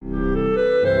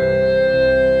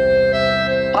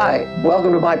Hi,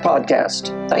 welcome to my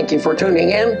podcast. Thank you for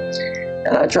tuning in,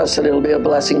 and I trust that it'll be a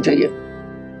blessing to you.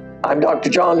 I'm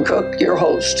Dr. John Cook, your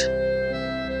host.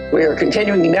 We are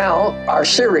continuing now our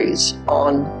series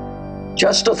on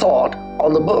Just a Thought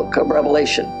on the book of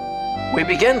Revelation. We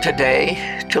begin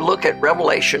today to look at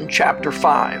Revelation chapter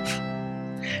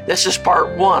 5. This is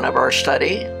part 1 of our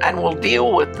study, and we'll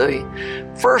deal with the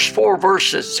first 4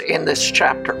 verses in this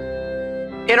chapter.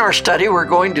 In our study, we're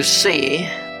going to see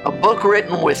a book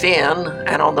written within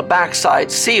and on the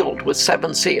backside sealed with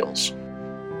 7 seals.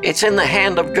 It's in the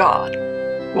hand of God.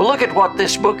 We'll look at what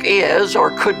this book is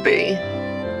or could be,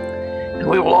 and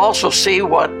we will also see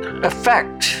what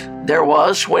effect there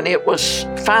was when it was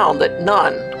found that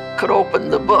none could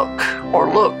open the book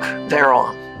or look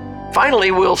thereon. Finally,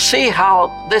 we'll see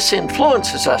how this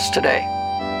influences us today.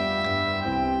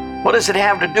 What does it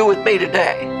have to do with me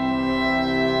today?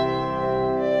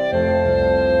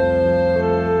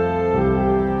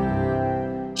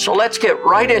 So let's get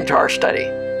right into our study.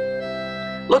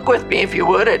 Look with me, if you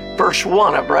would, at verse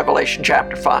 1 of Revelation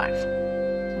chapter 5,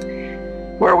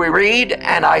 where we read,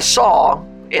 "And I saw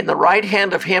in the right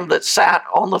hand of him that sat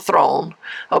on the throne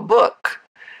a book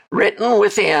written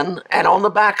within and on the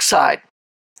backside,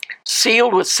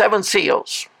 sealed with 7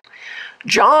 seals."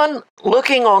 John,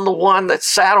 looking on the one that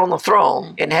sat on the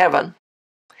throne in heaven,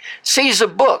 sees a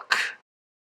book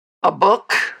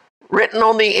written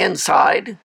on the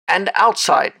inside and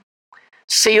outside,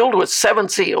 sealed with 7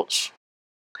 seals.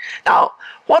 Now,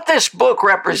 what this book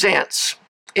represents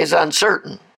is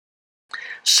uncertain.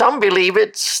 Some believe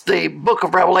it's the book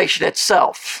of Revelation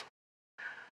itself.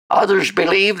 Others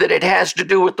believe that it has to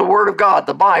do with the Word of God,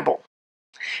 the Bible.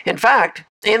 In fact,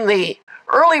 in the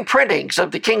early printings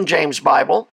of the King James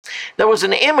Bible, there was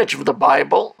an image of the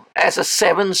Bible as a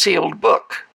 7-sealed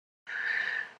book,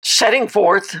 setting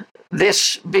forth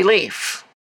this belief.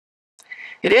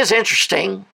 It is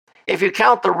interesting, if you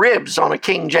count the ribs on a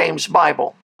King James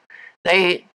Bible,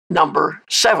 they number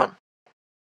 7.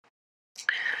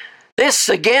 This,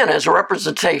 again, is a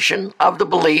representation of the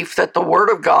belief that the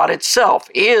Word of God itself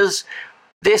is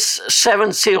this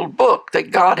 7-sealed book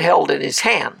that God held in his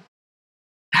hand.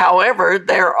 However,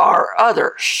 there are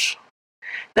others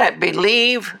that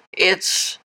believe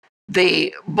it's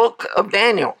the book of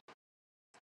Daniel.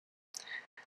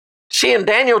 See, in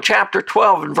Daniel chapter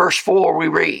 12 and verse 4 we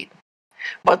read,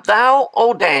 "But thou,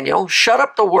 O Daniel, shut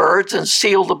up the words and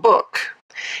seal the book,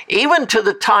 even to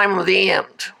the time of the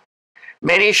end.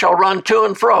 Many shall run to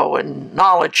and fro, and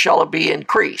knowledge shall be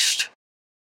increased."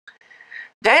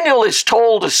 Daniel is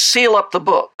told to seal up the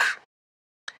book.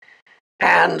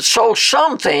 And so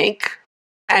some think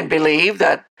and believe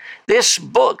that this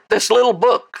book, this little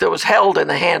book that was held in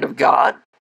the hand of God,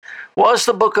 was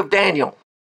the book of Daniel,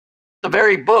 the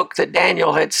very book that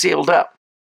Daniel had sealed up.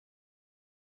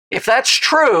 If that's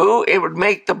true, it would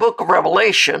make the book of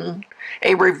Revelation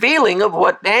a revealing of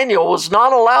what Daniel was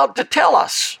not allowed to tell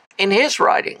us in his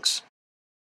writings.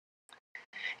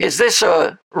 Is this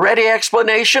a ready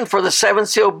explanation for the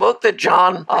 7-sealed book that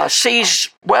John sees?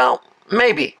 Well,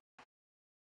 maybe.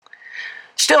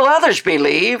 Still others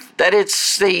believe that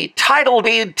it's the title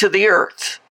deed to the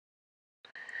earth.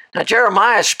 Now,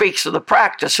 Jeremiah speaks of the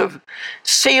practice of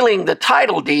sealing the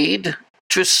title deed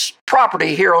to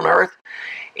property here on earth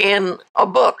in a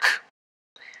book.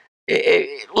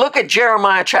 Look at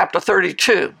Jeremiah chapter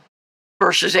 32,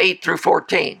 verses 8 through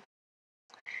 14.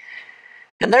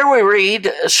 And there we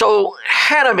read, "So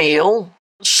Hanameel,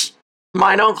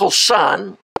 mine uncle's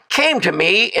son, came to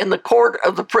me in the court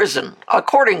of the prison,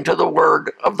 according to the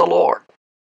word of the Lord,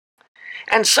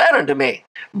 and said unto me,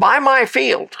 Buy my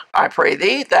field, I pray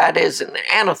thee, that is in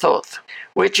Anathoth,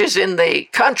 which is in the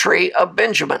country of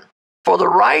Benjamin. For the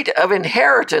right of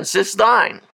inheritance is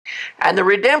thine, and the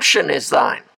redemption is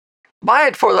thine. Buy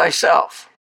it for thyself.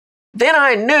 Then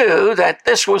I knew that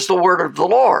this was the word of the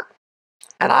Lord,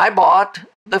 and I bought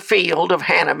the field of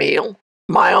Hanameel,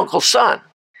 my uncle's son,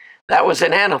 that was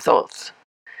in Anathoth,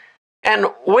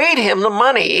 and weighed him the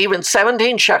money, even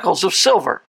 17 shekels of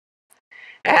silver.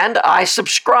 And I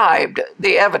subscribed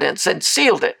the evidence and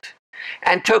sealed it,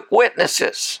 and took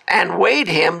witnesses, and weighed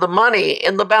him the money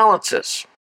in the balances.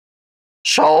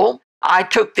 So I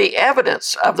took the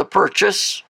evidence of the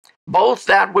purchase, both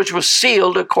that which was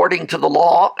sealed according to the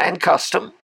law and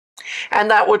custom, and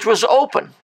that which was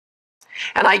open.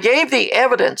 And I gave the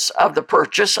evidence of the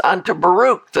purchase unto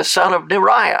Baruch the son of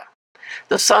Neriah,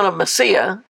 the son of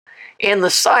Messiah, in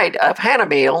the sight of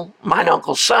Hanameel, mine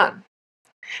uncle's son,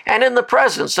 and in the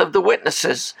presence of the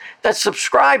witnesses that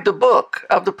subscribed the book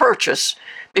of the purchase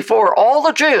before all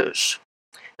the Jews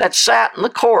that sat in the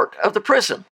court of the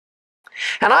prison.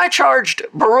 And I charged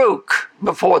Baruch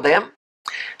before them,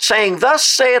 saying, Thus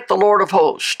saith the Lord of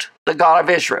hosts, the God of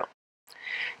Israel.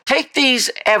 Take these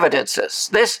evidences,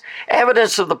 this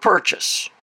evidence of the purchase,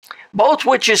 both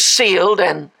which is sealed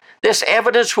and this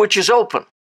evidence which is open,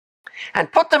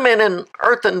 and put them in an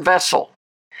earthen vessel,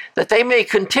 that they may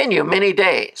continue many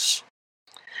days.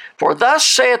 For thus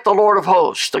saith the Lord of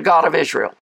hosts, the God of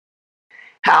Israel,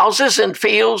 houses and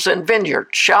fields and vineyards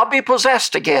shall be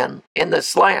possessed again in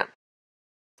this land.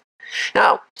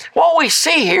 Now, what we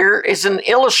see here is an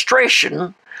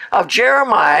illustration of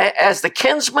Jeremiah as the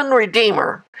kinsman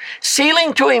redeemer,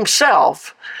 sealing to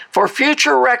himself for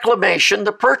future reclamation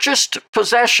the purchased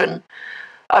possession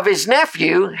of his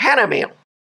nephew Hanamel.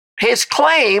 His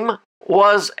claim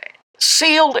was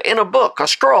sealed in a book, a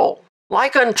scroll,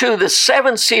 like unto the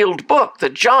seven-sealed book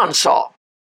that John saw.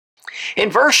 In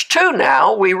verse 2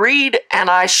 now, we read, And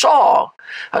I saw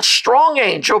a strong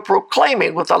angel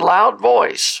proclaiming with a loud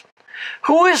voice,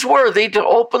 Who is worthy to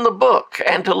open the book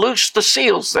and to loose the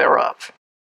seals thereof?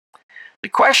 The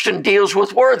question deals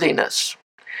with worthiness.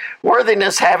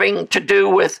 Worthiness having to do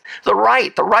with the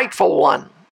rightful one,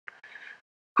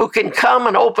 who can come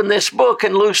and open this book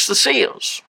and loose the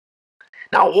seals.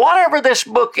 Now, whatever this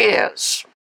book is,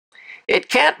 it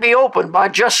can't be opened by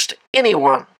just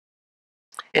anyone.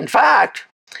 In fact,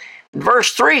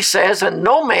 verse 3 says, And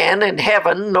no man in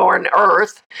heaven nor in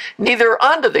earth, neither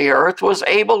under the earth, was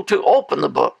able to open the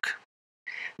book,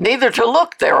 neither to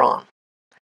look thereon.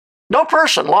 No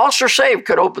person, lost or saved,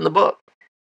 could open the book.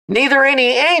 Neither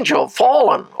any angel,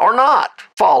 fallen or not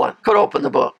fallen, could open the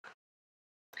book.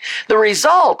 The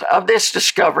result of this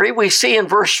discovery we see in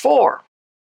verse 4.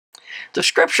 The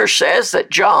scripture says that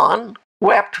John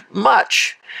wept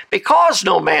much because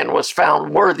no man was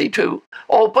found worthy to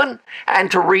open and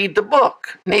to read the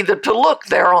book, neither to look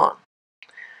thereon.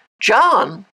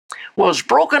 John was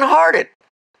brokenhearted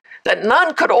that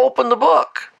none could open the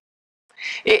book.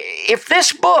 If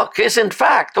this book is in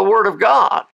fact the Word of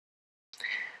God,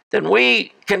 then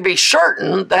we can be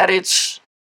certain that it's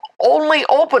only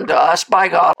open to us by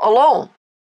God alone.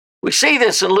 We see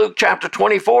this in Luke chapter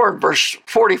 24 and verse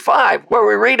 45, where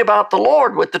we read about the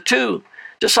Lord with the two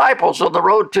disciples on the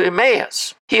road to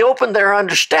Emmaus. He opened their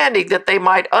understanding that they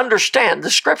might understand the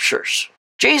scriptures.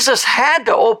 Jesus had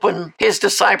to open his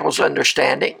disciples'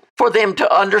 understanding for them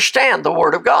to understand the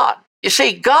Word of God. You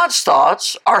see, God's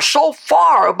thoughts are so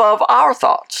far above our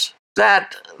thoughts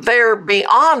that they're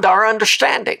beyond our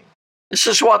understanding. This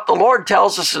is what the Lord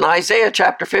tells us in Isaiah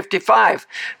chapter 55,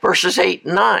 verses 8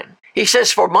 and 9. He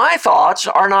says, For my thoughts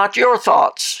are not your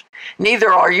thoughts,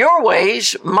 neither are your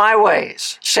ways my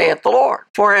ways, saith the Lord.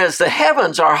 For as the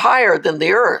heavens are higher than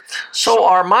the earth, so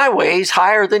are my ways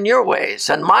higher than your ways,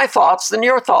 and my thoughts than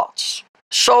your thoughts.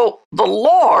 So the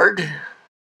Lord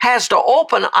has to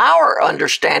open our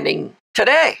understanding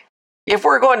today if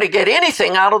we're going to get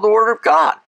anything out of the Word of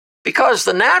God. Because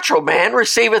the natural man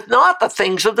receiveth not the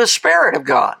things of the Spirit of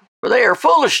God, for they are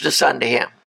foolishness unto him.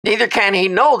 Neither can he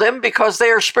know them because they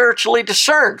are spiritually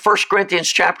discerned. 1 Corinthians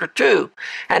chapter 2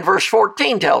 and verse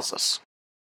 14 tells us.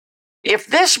 If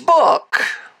this book,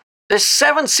 this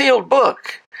seven-sealed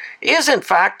book, is in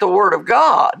fact the Word of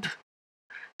God,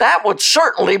 that would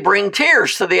certainly bring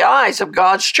tears to the eyes of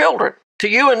God's children, to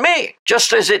you and me,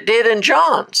 just as it did in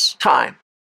John's time.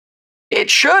 It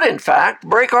should, in fact,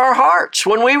 break our hearts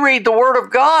when we read the Word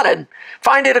of God and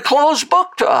find it a closed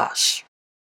book to us.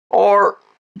 Or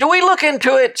do we look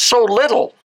into it so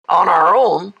little on our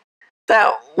own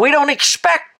that we don't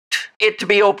expect it to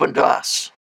be open to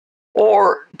us?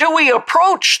 Or do we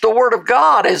approach the Word of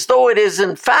God as though it is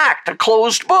in fact a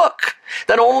closed book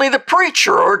that only the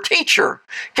preacher or teacher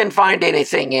can find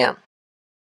anything in?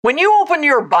 When you open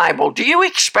your Bible, do you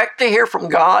expect to hear from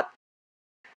God?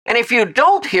 And if you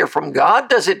don't hear from God,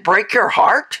 does it break your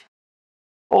heart?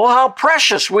 Oh, how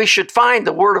precious we should find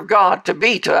the Word of God to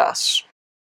be to us.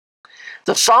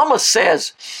 The psalmist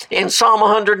says in Psalm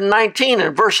 119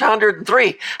 and verse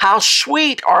 103, How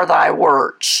sweet are thy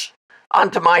words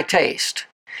unto my taste,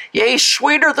 yea,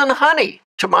 sweeter than honey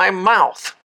to my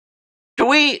mouth. Do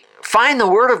we find the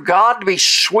Word of God to be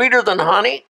sweeter than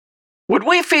honey? Would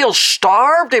we feel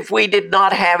starved if we did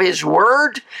not have His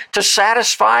Word to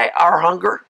satisfy our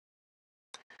hunger?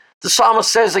 The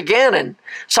psalmist says again in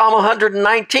Psalm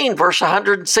 119, verse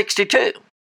 162,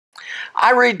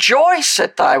 I rejoice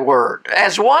at thy word,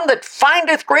 as one that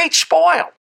findeth great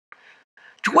spoil.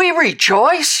 Do we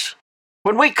rejoice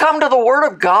when we come to the Word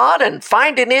of God and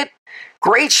find in it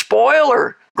great spoil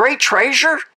or great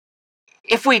treasure?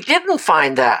 If we didn't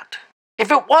find that,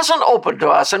 if it wasn't open to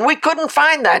us and we couldn't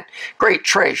find that great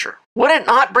treasure, would it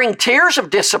not bring tears of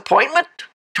disappointment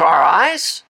to our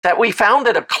eyes? that we found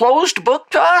it a closed book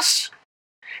to us,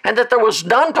 and that there was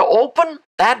none to open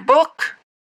that book?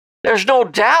 There's no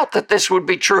doubt that this would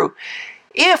be true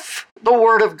if the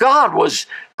Word of God was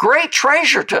great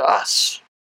treasure to us.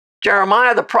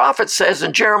 Jeremiah the prophet says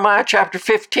in Jeremiah chapter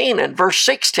 15 and verse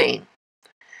 16,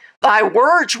 "Thy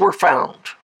words were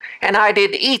found, and I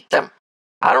did eat them."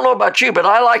 I don't know about you, but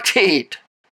I like to eat.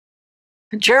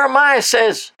 And Jeremiah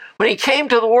says when he came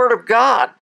to the Word of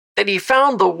God, that he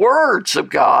found the words of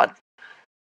God,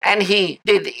 and he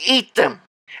did eat them.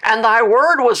 "And thy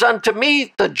word was unto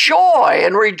me the joy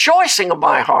and rejoicing of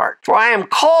my heart, for I am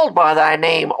called by thy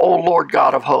name, O Lord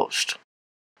God of hosts."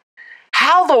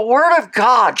 How the Word of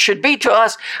God should be to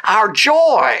us our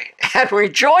joy and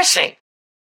rejoicing.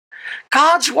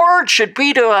 God's Word should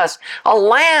be to us a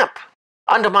lamp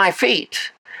unto my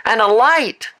feet and a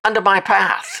light unto my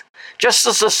path, just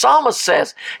as the psalmist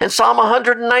says in Psalm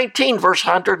 119, verse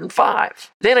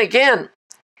 105. Then again,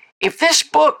 if this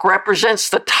book represents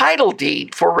the title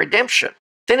deed for redemption,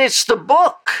 then it's the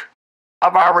book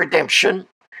of our redemption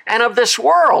and of this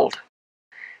world.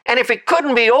 And if it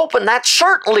couldn't be opened, that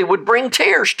certainly would bring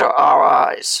tears to our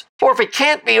eyes. For if it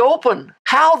can't be opened,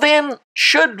 how then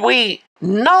should we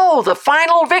know the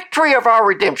final victory of our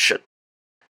redemption?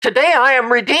 Today I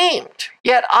am redeemed,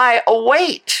 yet I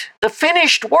await the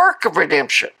finished work of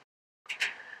redemption,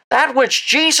 that which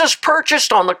Jesus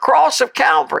purchased on the cross of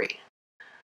Calvary.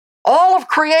 All of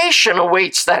creation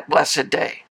awaits that blessed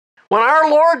day, when our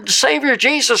Lord and Savior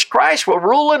Jesus Christ will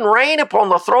rule and reign upon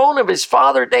the throne of his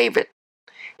father David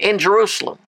in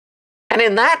Jerusalem. And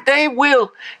in that day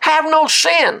we'll have no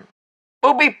sin.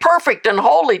 We'll be perfect and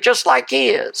holy just like he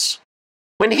is.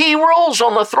 When he rules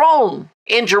on the throne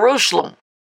in Jerusalem,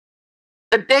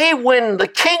 the day when the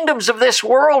kingdoms of this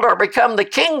world are become the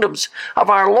kingdoms of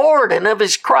our Lord and of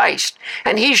his Christ,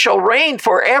 and he shall reign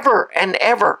forever and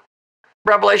ever.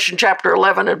 Revelation chapter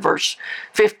 11 and verse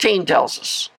 15 tells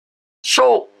us.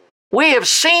 So we have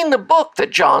seen the book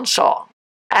that John saw,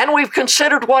 and we've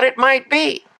considered what it might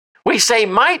be. We say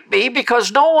might be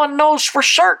because no one knows for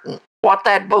certain what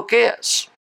that book is.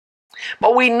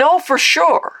 But we know for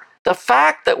sure the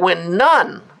fact that when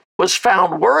none was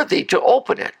found worthy to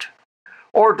open it,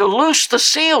 or to loose the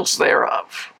seals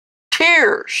thereof,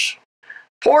 tears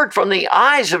poured from the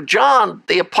eyes of John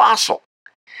the apostle.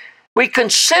 We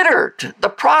considered the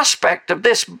prospect of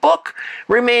this book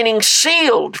remaining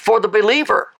sealed for the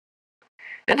believer,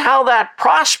 and how that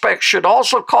prospect should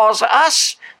also cause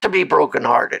us to be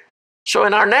brokenhearted. So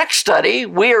in our next study,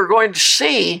 we are going to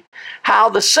see how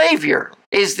the Savior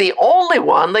is the only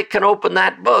one that can open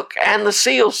that book and the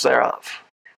seals thereof.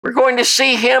 We're going to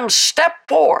see him step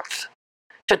forth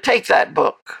to take that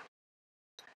book.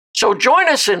 So join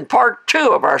us in part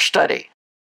 2 of our study.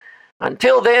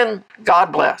 Until then,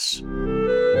 God bless.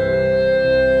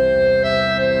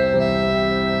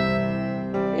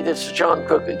 Hey, this is John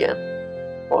Cook again.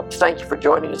 I want to thank you for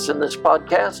joining us in this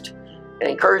podcast and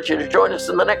encourage you to join us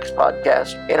in the next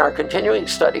podcast in our continuing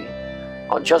study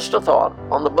on Just a Thought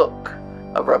on the book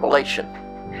of Revelation.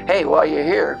 Hey, while you're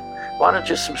here, why don't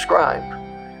you subscribe?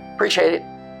 Appreciate it,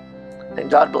 and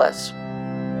God bless.